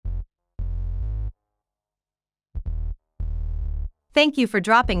Thank you for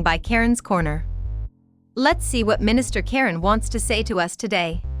dropping by Karen's Corner. Let's see what Minister Karen wants to say to us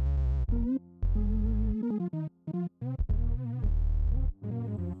today.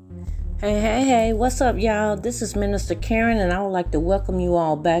 Hey, what's up, y'all? This is Minister Karen, and I would like to welcome you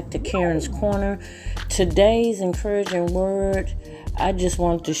all back to Karen's Corner. Today's encouraging word, I just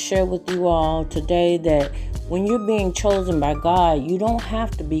wanted to share with you all today that when you're being chosen by God, you don't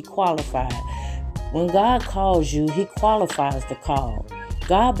have to be qualified. When God calls you, He qualifies the call.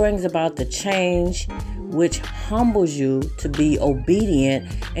 God brings about the change which humbles you to be obedient,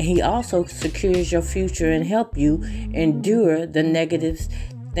 and He also secures your future and help you endure the negative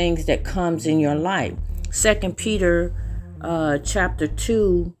things that comes in your life. 2 Peter chapter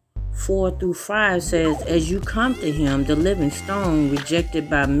 2, 4 through 5 says, as you come to Him, the living stone, rejected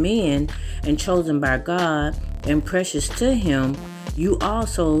by men and chosen by God and precious to Him, you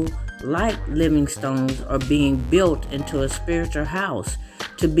also, like living stones, are being built into a spiritual house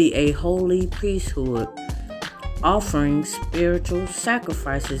to be a holy priesthood, offering spiritual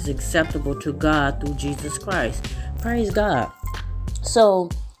sacrifices acceptable to God through Jesus Christ. Praise God. So,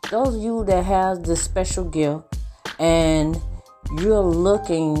 those of you that have this special gift and you're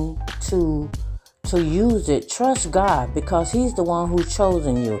looking to use it, trust God, because He's the one who's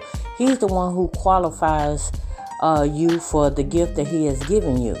chosen you. He's the one who qualifies you for the gift that He has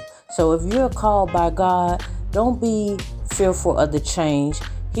given you. So if you're called by God, don't be fearful of the change.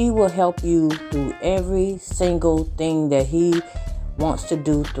 He will help you through every single thing that He wants to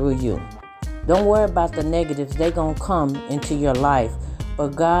do through you. Don't worry about the negatives. They're going to come into your life. But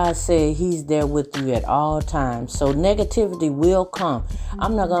God said He's there with you at all times. So negativity will come.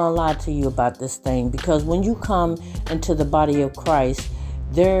 I'm not going to lie to you about this thing, because when you come into the body of Christ,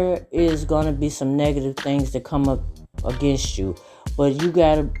 there is going to be some negative things that come up against you. But you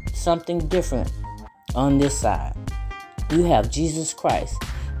got something different on this side. You have Jesus Christ,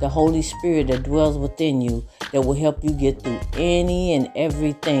 the Holy Spirit that dwells within you, that will help you get through any and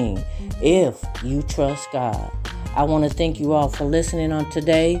everything if you trust God. I want to thank you all for listening on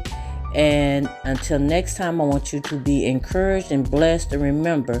today. And until next time, I want you to be encouraged and blessed. And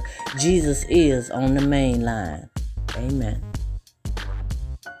remember, Jesus is on the main line. Amen.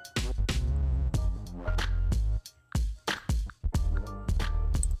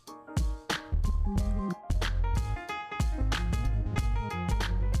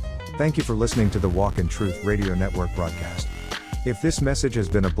 Thank you for listening to the Walk in Truth Radio Network broadcast. If this message has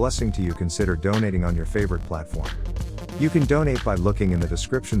been a blessing to you, consider donating on your favorite platform. You can donate by looking in the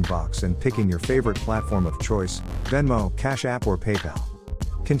description box and picking your favorite platform of choice: Venmo, Cash App, or PayPal.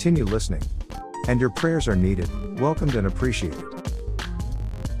 Continue listening. And your prayers are needed, welcomed, and appreciated.